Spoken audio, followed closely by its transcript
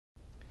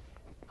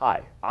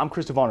Hi, I'm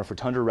Crathco for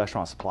Tundra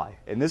Restaurant Supply.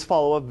 In this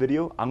follow-up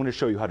video, I'm going to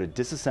show you how to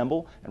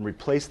disassemble and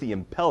replace the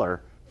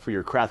impeller for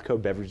your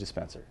Crathco Beverage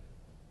Dispenser.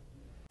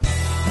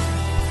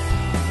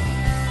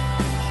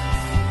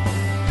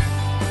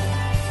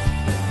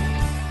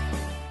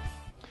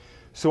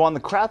 So on the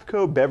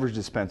Crathco Beverage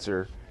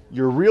Dispenser,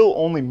 your real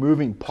only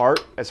moving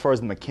part as far as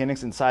the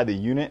mechanics inside the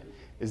unit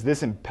is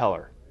this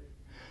impeller.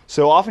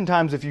 So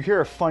oftentimes if you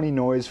hear a funny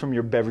noise from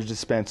your beverage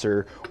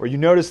dispenser, or you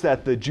notice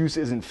that the juice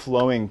isn't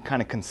flowing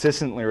kind of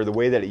consistently or the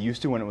way that it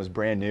used to when it was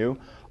brand new,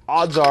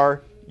 odds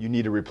are you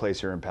need to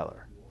replace your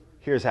impeller.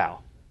 Here's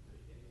how.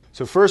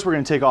 So first we're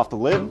going to take off the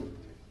lid.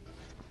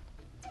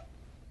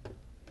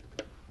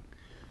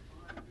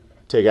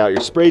 Take out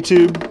your spray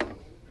tube.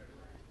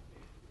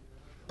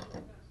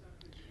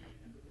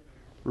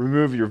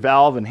 Remove your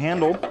valve and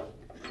handle.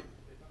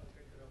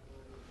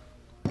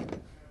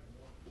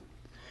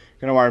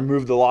 You're going to want to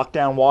remove the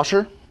lockdown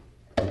washer.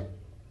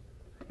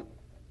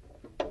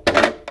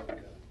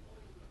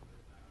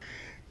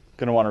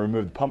 Going to want to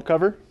remove the pump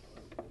cover.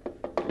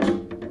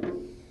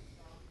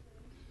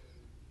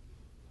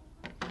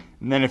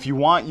 And then if you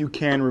want, you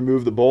can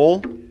remove the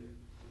bowl,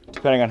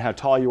 depending on how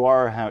tall you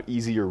are or how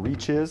easy your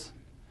reach is.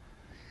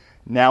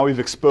 Now we've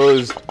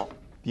exposed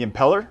the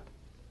impeller,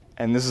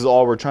 and this is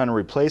all we're trying to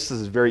replace. This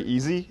is very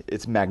easy.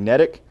 It's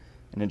magnetic,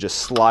 and it just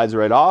slides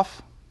right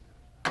off.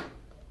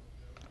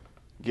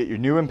 Get your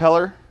new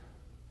impeller.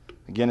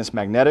 Again, it's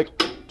magnetic,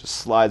 just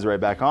slides right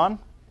back on.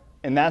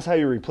 And that's how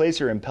you replace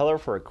your impeller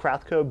for a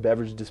Crathco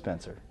Beverage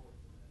Dispenser.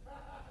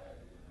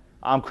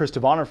 I'm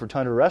Crathco for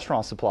Tundra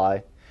Restaurant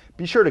Supply.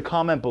 Be sure to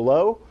comment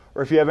below,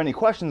 or if you have any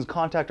questions,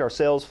 contact our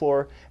sales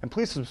floor, and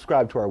please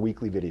subscribe to our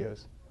weekly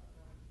videos.